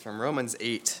From Romans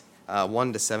 8,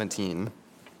 1 to 17,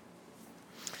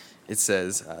 it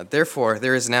says, Therefore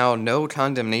there is now no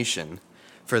condemnation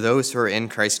for those who are in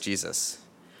Christ Jesus.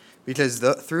 Because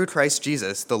through Christ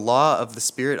Jesus, the law of the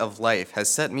Spirit of life has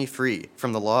set me free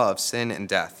from the law of sin and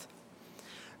death.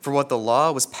 For what the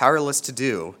law was powerless to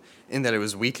do, in that it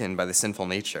was weakened by the sinful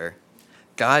nature,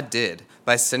 God did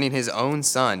by sending his own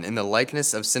Son in the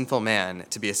likeness of sinful man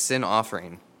to be a sin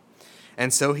offering.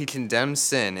 And so he condemned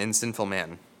sin in sinful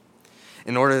man,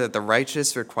 in order that the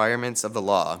righteous requirements of the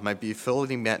law might be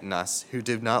fully met in us who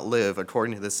did not live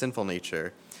according to the sinful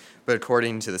nature, but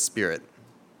according to the Spirit.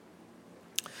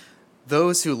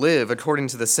 Those who live according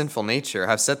to the sinful nature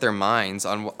have set their minds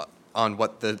on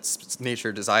what the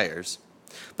nature desires.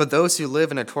 But those who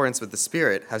live in accordance with the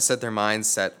Spirit have set their minds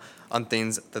set on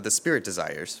things that the Spirit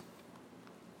desires.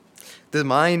 The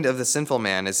mind of the sinful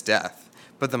man is death,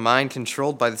 but the mind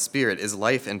controlled by the Spirit is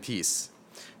life and peace.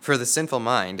 For the sinful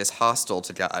mind is hostile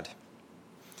to God.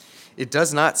 It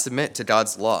does not submit to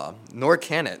God's law, nor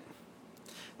can it.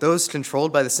 Those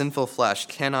controlled by the sinful flesh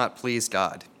cannot please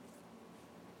God.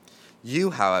 You,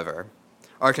 however,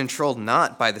 are controlled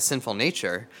not by the sinful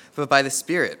nature, but by the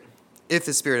Spirit, if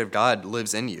the Spirit of God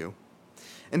lives in you.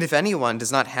 And if anyone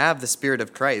does not have the Spirit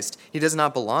of Christ, he does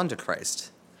not belong to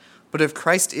Christ. But if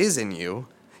Christ is in you,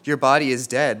 your body is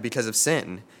dead because of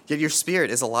sin, yet your spirit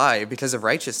is alive because of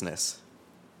righteousness.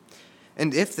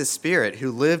 And if the Spirit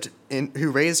who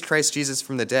raised Christ Jesus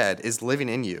from the dead is living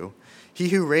in you, he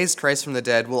who raised Christ from the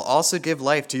dead will also give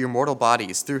life to your mortal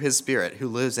bodies through his Spirit who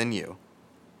lives in you.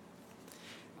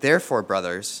 Therefore,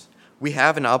 brothers, we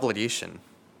have an obligation,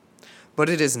 but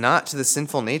it is not to the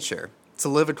sinful nature to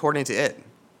live according to it.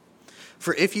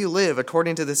 For if you live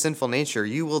according to the sinful nature,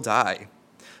 you will die.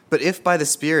 But if by the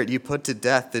Spirit you put to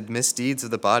death the misdeeds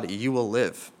of the body, you will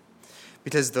live.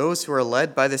 Because those who are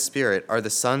led by the Spirit are the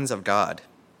sons of God.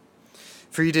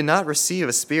 For you did not receive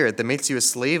a spirit that makes you a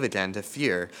slave again to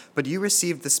fear, but you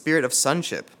received the Spirit of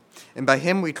sonship, and by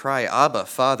him we cry, Abba,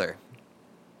 Father.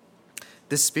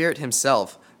 The Spirit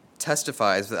himself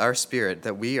testifies with our spirit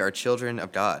that we are children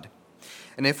of God.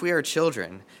 And if we are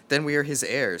children, then we are his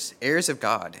heirs, heirs of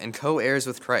God, and co-heirs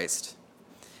with Christ.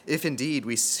 If indeed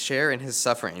we share in his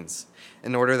sufferings,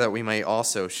 in order that we may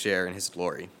also share in his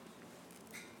glory.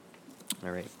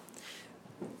 All right.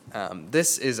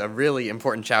 This is a really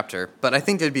important chapter, but I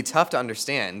think it would be tough to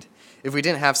understand if we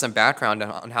didn't have some background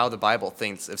on how the Bible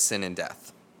thinks of sin and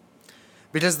death.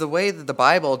 Because the way that the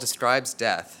Bible describes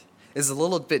death is a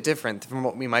little bit different from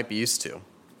what we might be used to.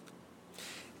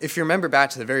 If you remember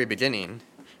back to the very beginning,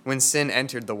 when sin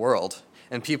entered the world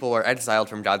and people were exiled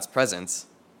from God's presence,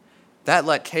 that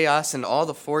let chaos and all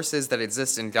the forces that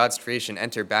exist in God's creation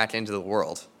enter back into the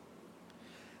world.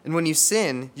 And when you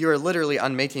sin, you are literally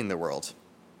unmaking the world.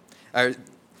 For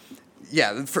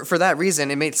that reason,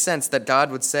 it makes sense that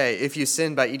God would say, if you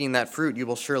sin by eating that fruit, you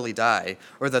will surely die,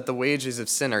 or that the wages of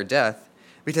sin are death,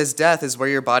 because death is where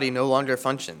your body no longer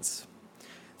functions.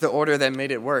 The order that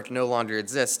made it work no longer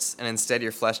exists, and instead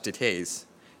your flesh decays.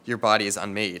 Your body is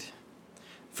unmade.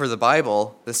 For the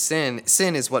Bible, the sin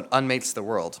is what unmakes the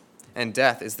world, and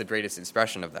death is the greatest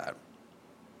expression of that.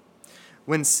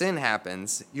 When sin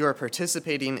happens, you are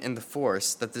participating in the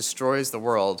force that destroys the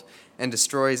world and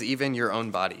destroys even your own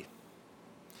body.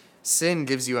 Sin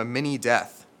gives you a mini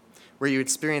death, where you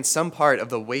experience some part of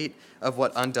the weight of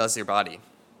what undoes your body.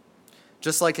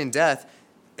 Just like in death,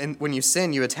 and when you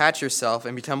sin, you attach yourself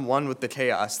and become one with the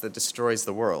chaos that destroys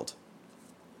the world.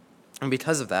 And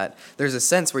because of that, there's a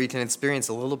sense where you can experience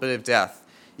a little bit of death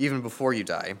even before you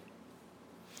die.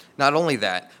 Not only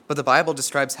that, but the Bible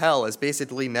describes hell as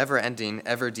basically never-ending,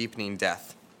 ever-deepening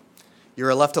death. You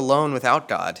are left alone without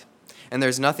God, and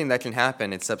there's nothing that can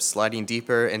happen except sliding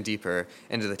deeper and deeper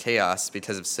into the chaos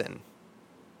because of sin.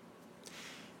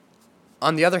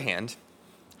 On the other hand,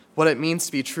 what it means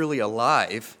to be truly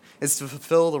alive is to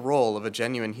fulfill the role of a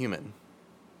genuine human.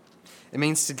 It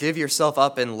means to give yourself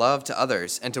up in love to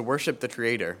others and to worship the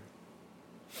Creator.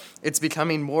 It's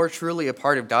becoming more truly a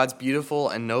part of God's beautiful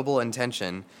and noble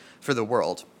intention for the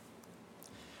world.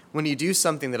 When you do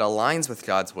something that aligns with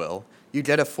God's will, you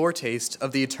get a foretaste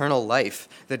of the eternal life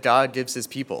that God gives his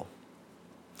people.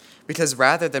 Because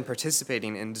rather than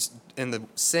participating in the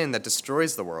sin that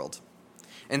destroys the world,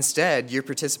 instead you're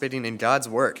participating in God's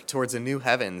work towards a new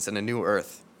heavens and a new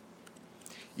earth.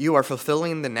 You are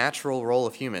fulfilling the natural role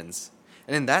of humans,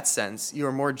 and in that sense, you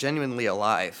are more genuinely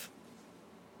alive.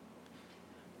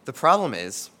 The problem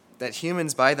is that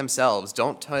humans by themselves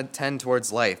don't tend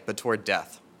towards life, but toward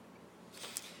death.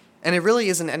 And it really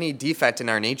isn't any defect in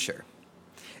our nature.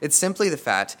 It's simply the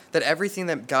fact that everything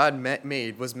that God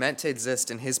made was meant to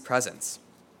exist in his presence.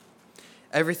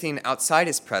 Everything outside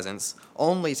his presence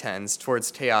only tends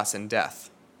towards chaos and death.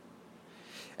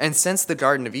 And since the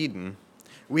Garden of Eden,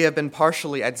 we have been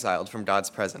partially exiled from God's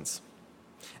presence,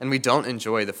 and we don't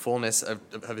enjoy the fullness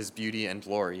of his beauty and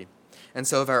glory. And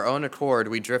so of our own accord,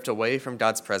 we drift away from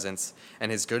God's presence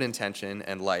and his good intention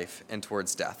and life and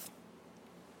towards death.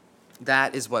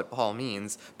 That is what Paul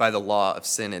means by the law of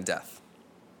sin and death.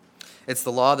 It's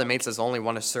the law that makes us only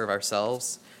want to serve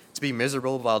ourselves, to be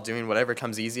miserable while doing whatever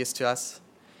comes easiest to us,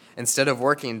 instead of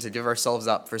working to give ourselves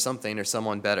up for something or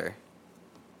someone better.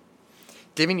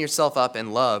 Giving yourself up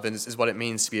in love is what it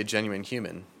means to be a genuine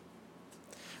human.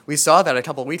 We saw that a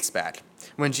couple weeks back,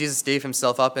 when Jesus gave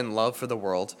himself up in love for the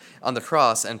world on the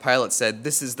cross, and Pilate said,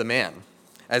 "This is the man,"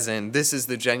 as in, this is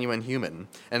the genuine human,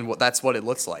 and that's what it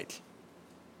looks like.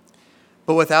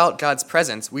 But without God's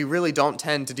presence, we really don't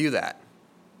tend to do that.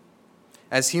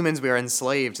 As humans, we are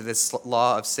enslaved to this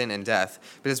law of sin and death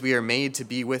because we are made to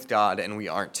be with God and we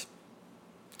aren't.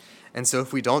 And so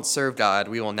if we don't serve God,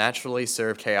 we will naturally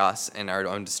serve chaos and our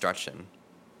own destruction.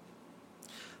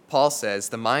 Paul says,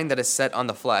 "The mind that is set on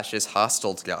the flesh is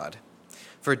hostile to God,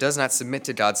 for it does not submit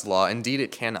to God's law. Indeed,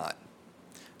 it cannot.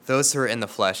 Those who are in the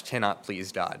flesh cannot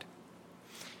please God."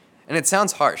 And it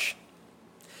sounds harsh.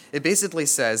 It basically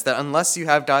says that unless you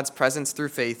have God's presence through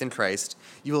faith in Christ,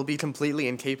 you will be completely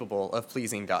incapable of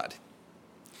pleasing God.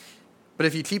 But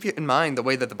if you keep in mind the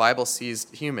way that the Bible sees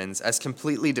humans as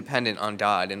completely dependent on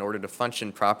God in order to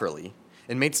function properly,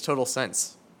 it makes total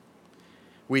sense.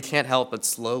 We can't help but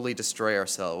slowly destroy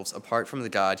ourselves apart from the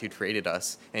God who created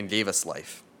us and gave us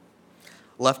life.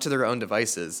 Left to their own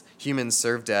devices, humans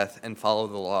serve death and follow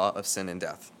the law of sin and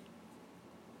death.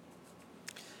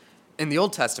 In the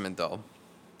Old Testament, though,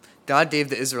 God gave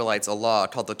the Israelites a law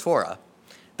called the Torah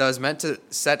that was meant to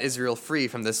set Israel free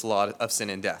from this law of sin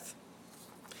and death.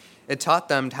 It taught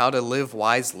them how to live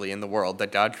wisely in the world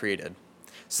that God created,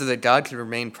 so that God could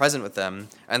remain present with them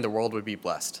and the world would be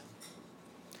blessed.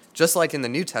 Just like in the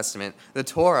New Testament, the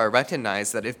Torah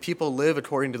recognized that if people live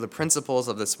according to the principles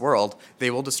of this world,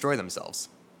 they will destroy themselves.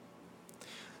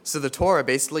 So the Torah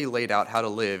basically laid out how to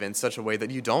live in such a way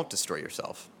that you don't destroy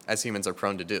yourself, as humans are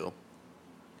prone to do.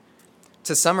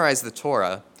 To summarize the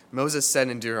Torah, Moses said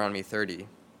in Deuteronomy 30,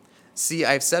 "See,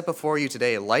 I have set before you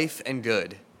today life and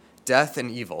good, death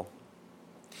and evil.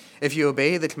 If you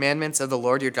obey the commandments of the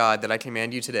Lord your God that I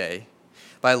command you today,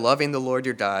 by loving the Lord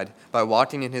your God, by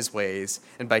walking in his ways,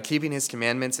 and by keeping his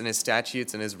commandments and his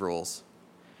statutes and his rules,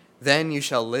 then you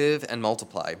shall live and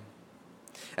multiply.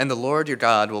 And the Lord your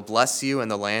God will bless you in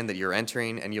the land that you're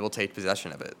entering, and you will take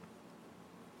possession of it.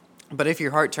 But if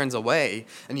your heart turns away,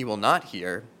 and you will not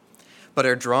hear, but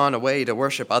are drawn away to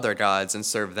worship other gods and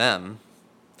serve them,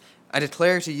 I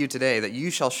declare to you today that you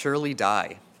shall surely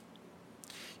die.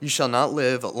 You shall not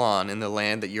live long in the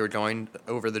land that you are going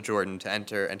over the Jordan to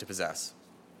enter and to possess."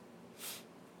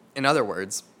 In other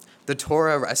words, the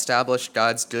Torah established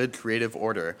God's good creative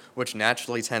order, which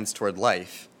naturally tends toward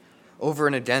life, over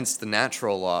and against the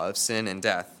natural law of sin and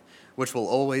death, which will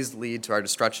always lead to our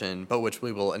destruction, but which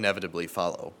we will inevitably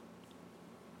follow.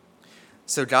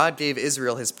 So God gave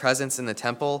Israel his presence in the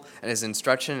temple and his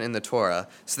instruction in the Torah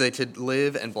so they could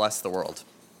live and bless the world.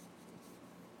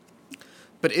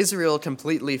 But Israel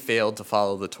completely failed to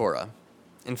follow the Torah.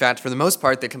 In fact, for the most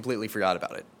part, they completely forgot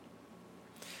about it.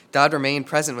 God remained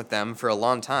present with them for a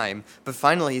long time, but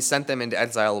finally he sent them into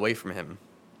exile away from him.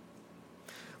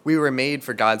 We were made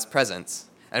for God's presence,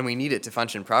 and we need it to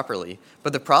function properly,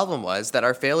 but the problem was that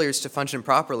our failures to function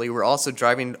properly were also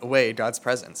driving away God's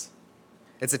presence.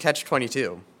 It's a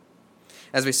catch-22.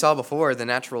 As we saw before, the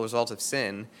natural result of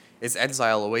sin is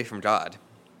exile away from God.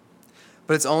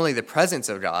 But it's only the presence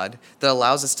of God that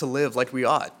allows us to live like we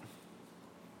ought.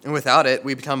 And without it,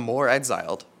 we become more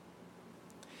exiled.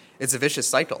 It's a vicious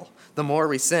cycle. The more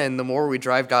we sin, the more we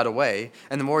drive God away,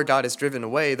 and the more God is driven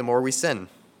away, the more we sin.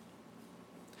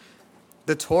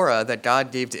 The Torah that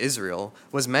God gave to Israel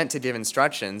was meant to give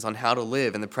instructions on how to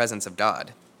live in the presence of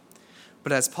God.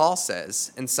 But as Paul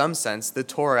says, in some sense, the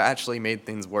Torah actually made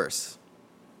things worse.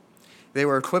 They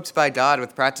were equipped by God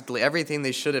with practically everything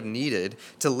they should have needed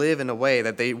to live in a way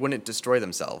that they wouldn't destroy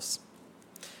themselves.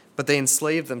 But they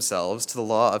enslaved themselves to the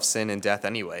law of sin and death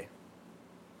anyway.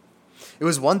 It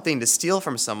was one thing to steal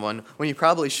from someone when you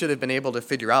probably should have been able to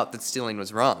figure out that stealing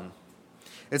was wrong.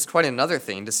 It's quite another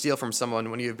thing to steal from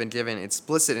someone when you have been given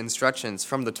explicit instructions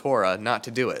from the Torah not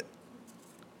to do it.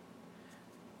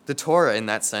 The Torah, in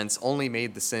that sense, only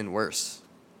made the sin worse.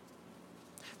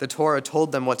 The Torah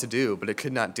told them what to do, but it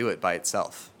could not do it by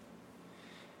itself.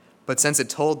 But since it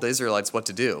told the Israelites what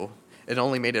to do, it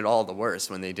only made it all the worse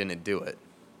when they didn't do it.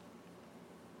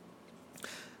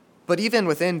 But even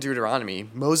within Deuteronomy,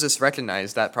 Moses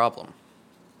recognized that problem.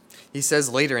 He says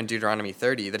later in Deuteronomy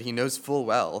 30 that he knows full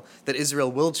well that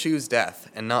Israel will choose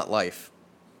death and not life.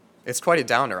 It's quite a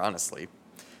downer, honestly.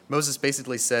 Moses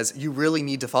basically says, you really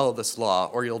need to follow this law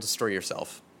or you'll destroy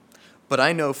yourself. But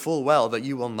I know full well that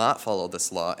you will not follow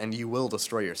this law and you will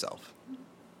destroy yourself.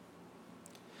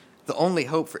 The only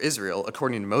hope for Israel,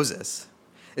 according to Moses,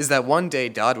 is that one day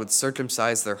God would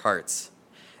circumcise their hearts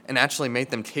and actually make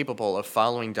them capable of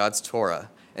following God's Torah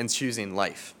and choosing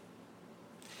life.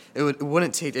 It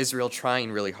wouldn't take Israel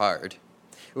trying really hard.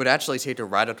 It would actually take a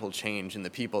radical change in the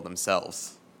people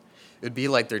themselves. It would be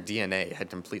like their DNA had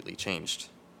completely changed.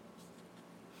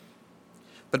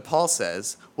 But Paul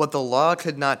says, what the law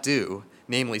could not do,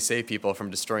 namely save people from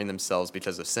destroying themselves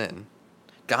because of sin,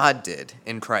 God did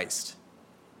in Christ.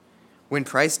 When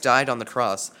Christ died on the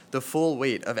cross, the full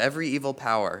weight of every evil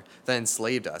power that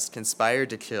enslaved us conspired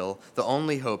to kill the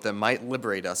only hope that might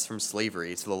liberate us from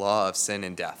slavery to the law of sin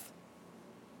and death.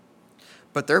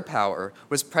 But their power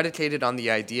was predicated on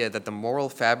the idea that the moral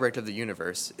fabric of the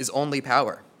universe is only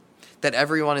power, that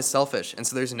everyone is selfish, and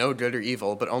so there's no good or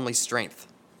evil, but only strength.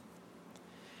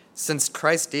 Since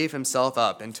Christ gave himself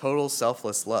up in total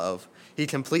selfless love, he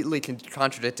completely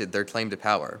contradicted their claim to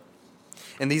power.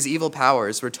 And these evil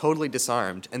powers were totally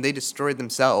disarmed, and they destroyed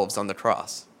themselves on the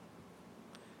cross.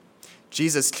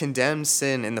 Jesus condemned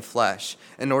sin in the flesh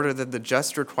in order that the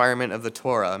just requirement of the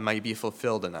Torah might be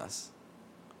fulfilled in us.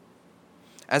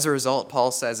 As a result,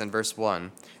 Paul says in verse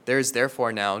 1, there is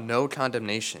therefore now no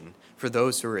condemnation for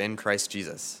those who are in Christ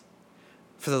Jesus.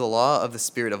 For the law of the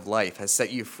Spirit of life has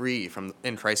set you free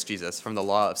in Christ Jesus from the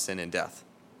law of sin and death.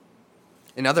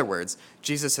 In other words,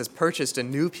 Jesus has purchased a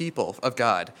new people of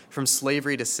God from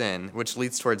slavery to sin, which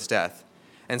leads towards death,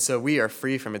 and so we are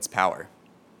free from its power.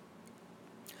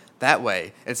 That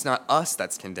way, it's not us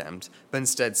that's condemned, but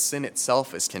instead sin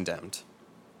itself is condemned.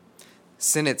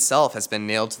 Sin itself has been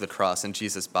nailed to the cross in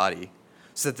Jesus' body,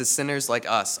 so that the sinners like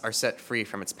us are set free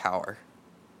from its power.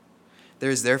 There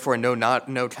is therefore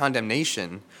no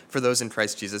condemnation for those in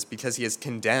Christ Jesus because he has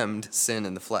condemned sin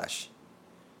in the flesh.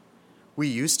 We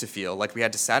used to feel like we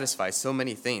had to satisfy so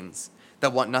many things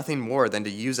that want nothing more than to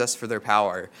use us for their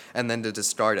power and then to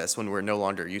discard us when we're no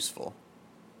longer useful.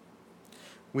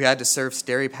 We had to serve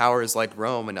scary powers like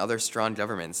Rome and other strong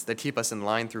governments that keep us in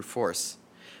line through force.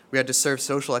 We had to serve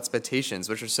social expectations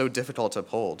which are so difficult to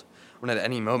uphold, when at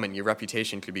any moment your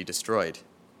reputation could be destroyed.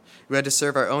 We had to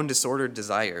serve our own disordered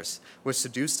desires, which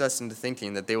seduced us into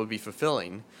thinking that they would be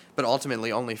fulfilling, but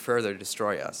ultimately only further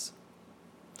destroy us.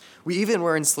 We even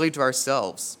were enslaved to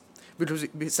ourselves,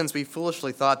 since we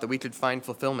foolishly thought that we could find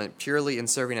fulfillment purely in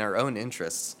serving our own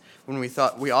interests, when we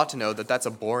thought we ought to know that that's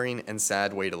a boring and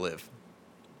sad way to live.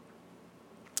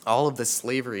 All of this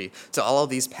slavery to all of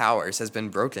these powers has been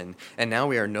broken, and now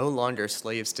we are no longer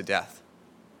slaves to death.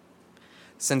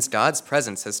 Since God's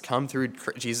presence has come through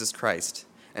Jesus Christ,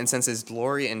 and since his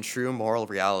glory and true moral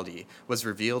reality was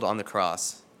revealed on the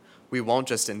cross, we won't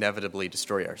just inevitably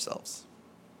destroy ourselves.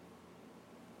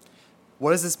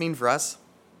 What does this mean for us?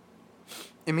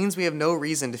 It means we have no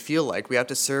reason to feel like we have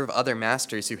to serve other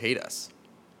masters who hate us.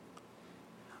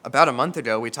 About a month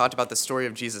ago, we talked about the story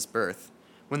of Jesus' birth,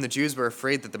 when the Jews were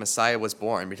afraid that the Messiah was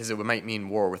born because it might mean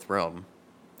war with Rome.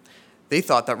 They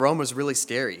thought that Rome was really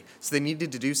scary, so they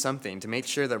needed to do something to make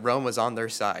sure that Rome was on their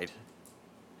side.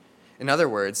 In other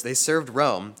words, they served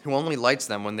Rome, who only liked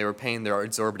them when they were paying their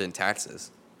exorbitant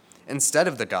taxes, instead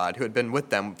of the God who had been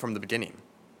with them from the beginning.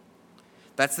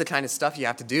 That's the kind of stuff you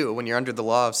have to do when you're under the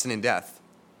law of sin and death.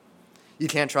 You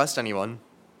can't trust anyone.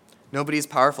 Nobody's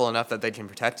powerful enough that they can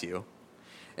protect you.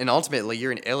 And ultimately,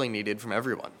 you're alienated from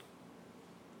everyone.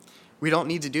 We don't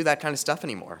need to do that kind of stuff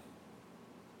anymore.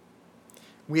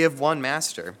 We have one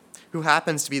master, who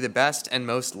happens to be the best and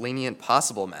most lenient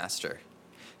possible master,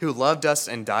 who loved us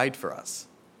and died for us.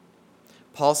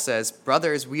 Paul says,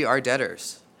 brothers, we are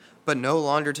debtors, but no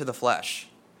longer to the flesh.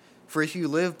 For if you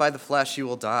live by the flesh, you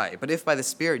will die. But if by the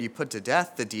Spirit you put to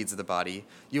death the deeds of the body,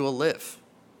 you will live.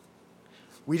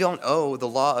 We don't owe the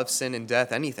law of sin and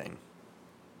death anything.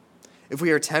 If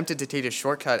we are tempted to take a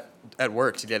shortcut at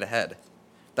work to get ahead,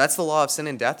 that's the law of sin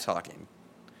and death talking.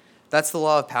 That's the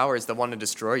law of powers that want to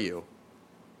destroy you.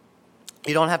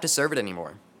 You don't have to serve it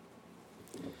anymore.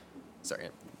 Sorry,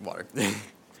 water.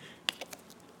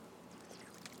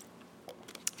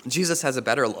 Jesus has a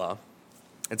better law.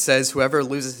 It says, whoever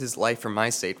loses his life for my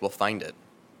sake will find it.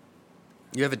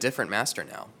 You have a different master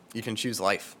now. You can choose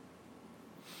life.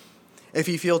 If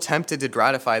you feel tempted to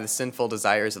gratify the sinful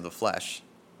desires of the flesh,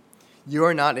 you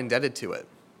are not indebted to it.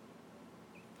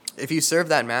 If you serve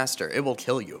that master, it will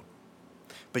kill you,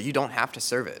 but you don't have to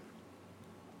serve it.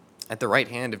 at the right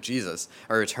hand of Jesus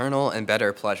are eternal and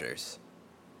better pleasures.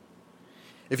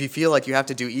 If you feel like you have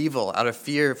to do evil out of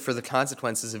fear for the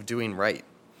consequences of doing right,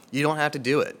 you don't have to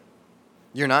do it.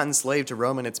 You're not enslaved to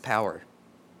Rome and its power.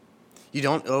 You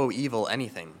don't owe evil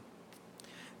anything.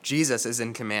 Jesus is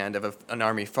in command of an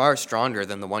army far stronger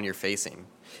than the one you're facing,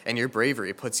 and your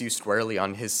bravery puts you squarely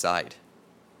on his side.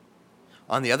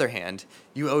 On the other hand,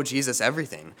 you owe Jesus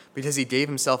everything because he gave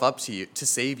himself up to you to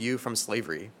save you from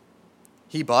slavery.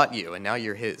 He bought you, and now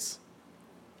you're his.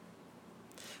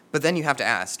 But then you have to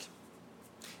ask,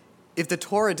 if the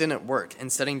Torah didn't work in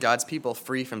setting God's people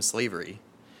free from slavery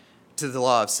to the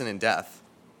law of sin and death,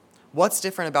 what's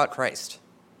different about Christ?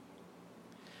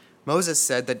 Moses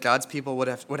said that God's people would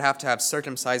have to have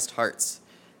circumcised hearts.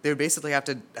 They would basically have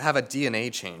to have a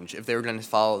DNA change if they were going to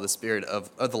follow the spirit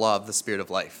of the law of the Spirit of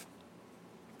life.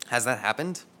 Has that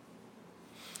happened?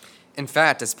 In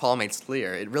fact, as Paul makes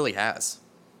clear, it really has.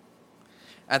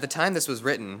 At the time this was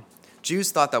written,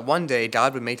 Jews thought that one day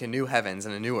God would make a new heavens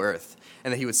and a new earth,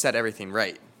 and that he would set everything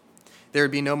right. There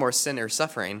would be no more sin or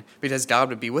suffering because God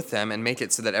would be with them and make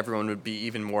it so that everyone would be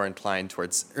even more inclined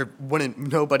towards,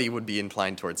 nobody would be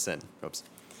inclined towards sin.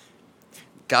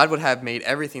 God would have made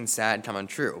everything sad come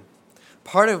untrue.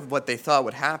 Part of what they thought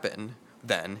would happen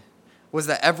then was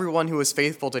that everyone who was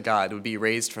faithful to God would be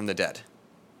raised from the dead.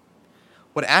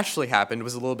 What actually happened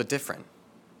was a little bit different.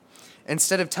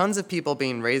 Instead of tons of people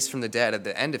being raised from the dead at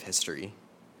the end of history,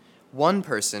 one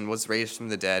person was raised from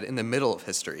the dead in the middle of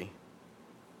history.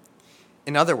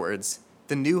 In other words,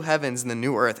 the new heavens and the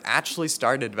new earth actually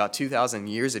started about 2,000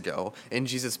 years ago in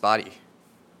Jesus' body.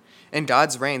 And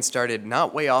God's reign started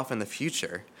not way off in the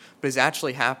future, but is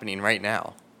actually happening right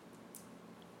now.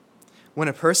 When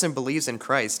a person believes in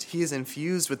Christ, he is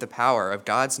infused with the power of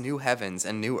God's new heavens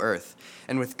and new earth,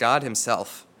 and with God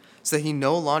himself, so that he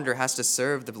no longer has to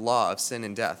serve the law of sin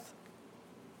and death.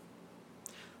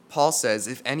 Paul says,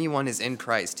 if anyone is in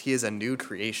Christ, he is a new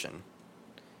creation.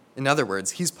 In other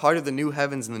words, he's part of the new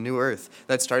heavens and the new earth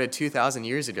that started 2,000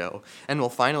 years ago and will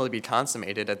finally be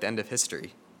consummated at the end of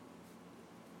history.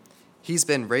 He's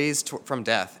been raised from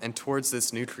death and towards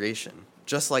this new creation,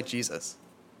 just like Jesus.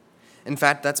 In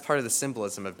fact, that's part of the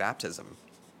symbolism of baptism.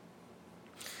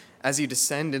 As you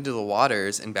descend into the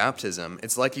waters in baptism,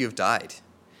 it's like you've died.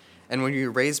 And when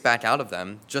you're raised back out of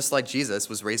them, just like Jesus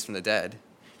was raised from the dead,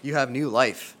 you have new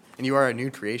life, and you are a new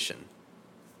creation.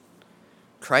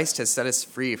 Christ has set us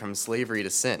free from slavery to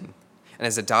sin, and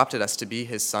has adopted us to be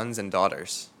his sons and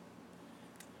daughters.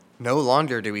 No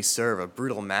longer do we serve a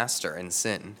brutal master in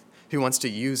sin, who wants to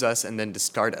use us and then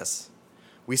discard us.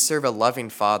 We serve a loving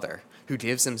Father who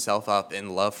gives himself up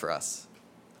in love for us.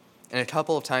 And a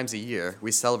couple of times a year,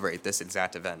 we celebrate this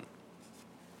exact event.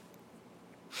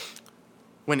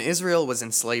 When Israel was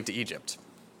enslaved to Egypt,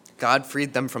 God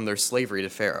freed them from their slavery to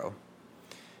Pharaoh.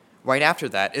 Right after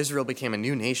that, Israel became a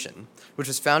new nation, which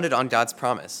was founded on God's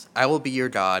promise, I will be your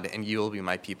God and you will be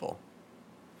my people.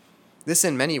 This,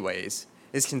 in many ways,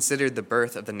 is considered the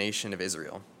birth of the nation of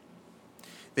Israel.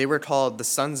 They were called the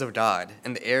sons of God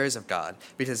and the heirs of God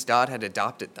because God had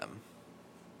adopted them.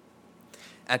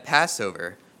 At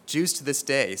Passover, Jews to this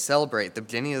day celebrate the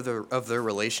beginning of their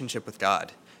relationship with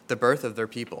God, the birth of their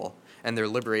people, and their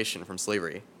liberation from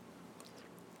slavery.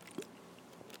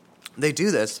 They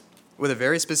do this with a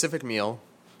very specific meal,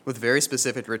 with very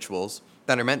specific rituals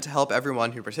that are meant to help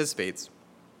everyone who participates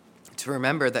to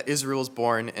remember that Israel was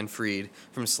born and freed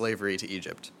from slavery to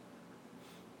Egypt.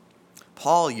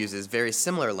 Paul uses very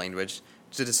similar language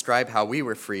to describe how we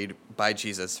were freed by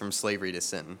Jesus from slavery to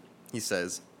sin. He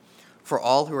says, "For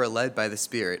all who are led by the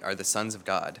Spirit are the sons of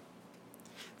God.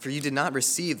 For you did not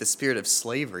receive the spirit of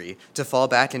slavery to fall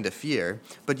back into fear,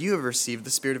 but you have received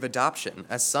the spirit of adoption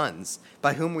as sons,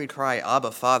 by whom we cry,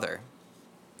 Abba, Father.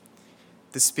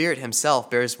 The Spirit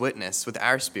himself bears witness with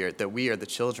our spirit that we are the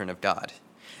children of God.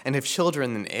 And if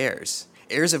children, then heirs,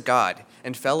 heirs of God,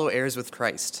 and fellow heirs with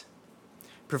Christ,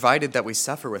 provided that we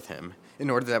suffer with him,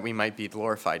 in order that we might be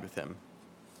glorified with him."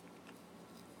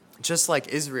 Just like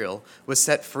Israel was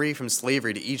set free from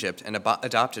slavery to Egypt and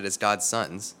adopted as God's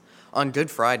sons, on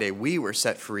Good Friday we were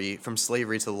set free from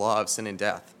slavery to the law of sin and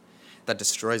death that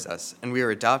destroys us, and we are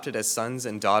adopted as sons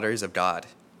and daughters of God.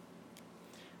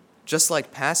 Just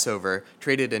like Passover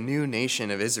created a new nation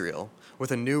of Israel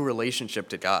with a new relationship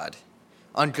to God,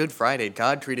 on Good Friday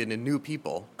God created a new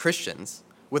people, Christians,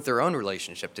 with their own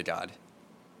relationship to God.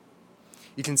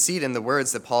 You can see it in the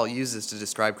words that Paul uses to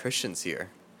describe Christians here.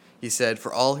 He said,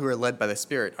 "For all who are led by the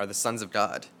Spirit are the sons of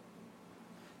God."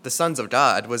 The sons of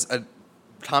God was a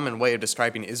common way of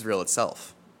describing Israel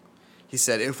itself. He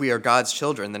said, if we are God's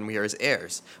children, then we are his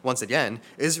heirs. Once again,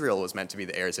 Israel was meant to be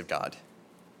the heirs of God.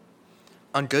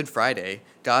 On Good Friday,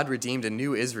 God redeemed a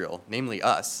new Israel, namely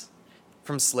us,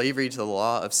 from slavery to the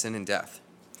law of sin and death.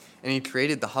 And he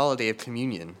created the holiday of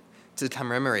communion to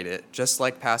commemorate it, just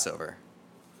like Passover.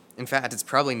 In fact, it's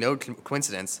probably no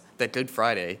coincidence that Good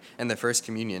Friday and the First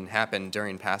Communion happened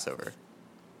during Passover.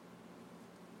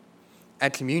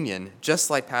 At communion, just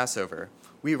like Passover,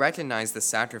 we recognize the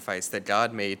sacrifice that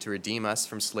God made to redeem us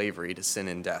from slavery to sin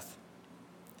and death.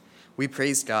 We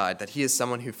praise God that he is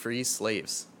someone who frees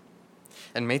slaves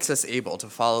and makes us able to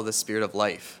follow the spirit of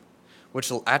life,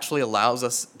 which actually allows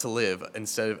us to live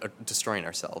instead of destroying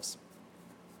ourselves.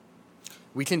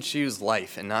 We can choose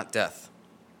life and not death.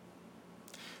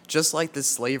 Just like this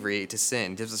slavery to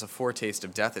sin gives us a foretaste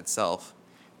of death itself,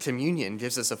 communion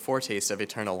gives us a foretaste of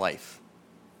eternal life.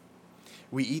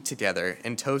 We eat together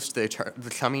and toast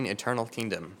the coming eternal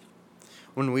kingdom,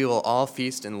 when we will all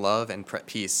feast in love and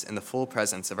peace in the full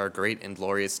presence of our great and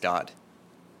glorious God.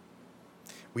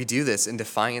 We do this in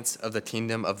defiance of the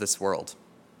kingdom of this world,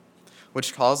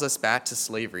 which calls us back to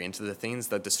slavery and to the things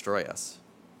that destroy us.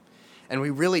 And we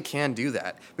really can do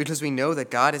that because we know that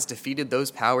God has defeated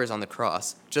those powers on the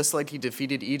cross, just like he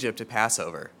defeated Egypt at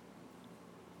Passover.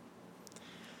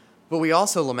 But we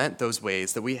also lament those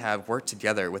ways that we have worked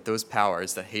together with those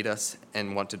powers that hate us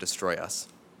and want to destroy us.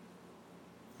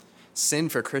 Sin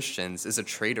for Christians is a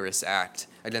traitorous act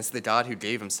against the God who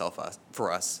gave himself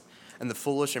for us and the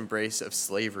foolish embrace of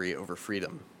slavery over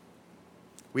freedom.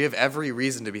 We have every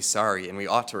reason to be sorry, and we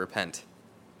ought to repent.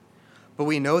 But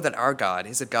we know that our God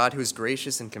is a God who is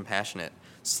gracious and compassionate,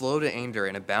 slow to anger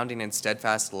and abounding in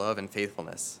steadfast love and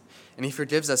faithfulness, and he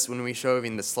forgives us when we show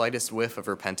even the slightest whiff of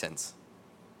repentance.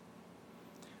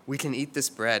 We can eat this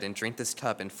bread and drink this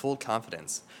cup in full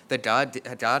confidence that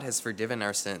God has forgiven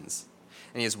our sins,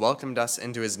 and he has welcomed us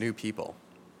into his new people.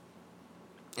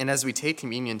 And as we take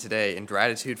communion today in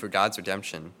gratitude for God's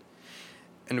redemption,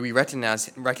 and we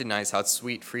recognize how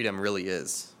sweet freedom really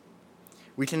is,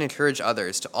 we can encourage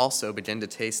others to also begin to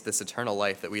taste this eternal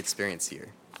life that we experience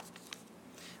here.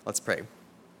 Let's pray.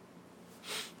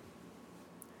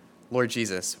 Lord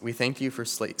Jesus, we thank you for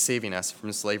saving us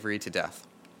from slavery to death.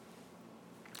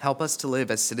 Help us to live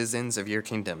as citizens of your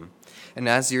kingdom and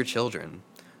as your children,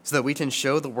 so that we can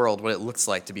show the world what it looks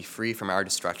like to be free from our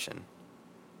destruction.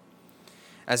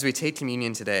 As we take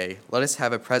communion today, let us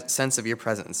have a sense of your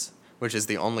presence, which is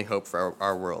the only hope for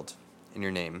our world. In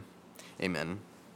your name, amen.